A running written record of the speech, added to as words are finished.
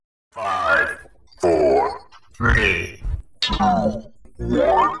3, 2,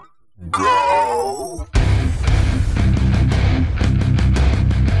 1, go!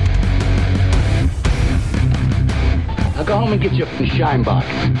 Now go home and get your shine box.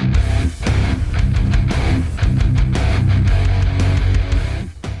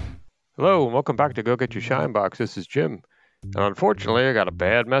 Hello, and welcome back to Go Get Your Shine Box. This is Jim. And unfortunately, I got a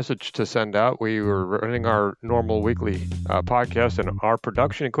bad message to send out. We were running our normal weekly podcast, and our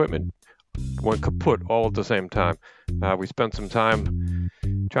production equipment went kaput all at the same time. We spent some time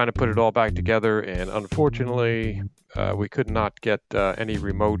trying to put it all back together, and unfortunately, we could not get any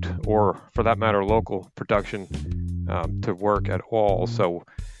remote or, for that matter, local production to work at all. So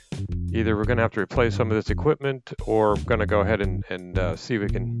either we're going to have to replace some of this equipment, or we're going to go ahead and see if we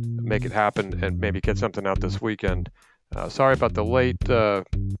can make it happen and maybe get something out this weekend. Sorry about the late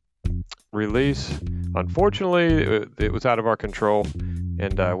release. Unfortunately, it was out of our control,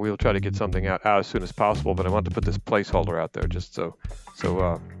 and we'll try to get something out as soon as possible. But I want to put this placeholder out there just so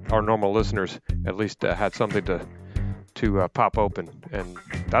our normal listeners at least had something to pop open. And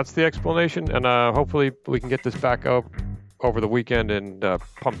that's the explanation. And hopefully we can get this back up over the weekend and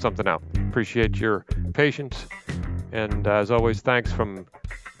pump something out. Appreciate your patience. And as always, thanks from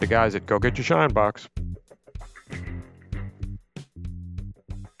the guys at Go Get Your Shine Box.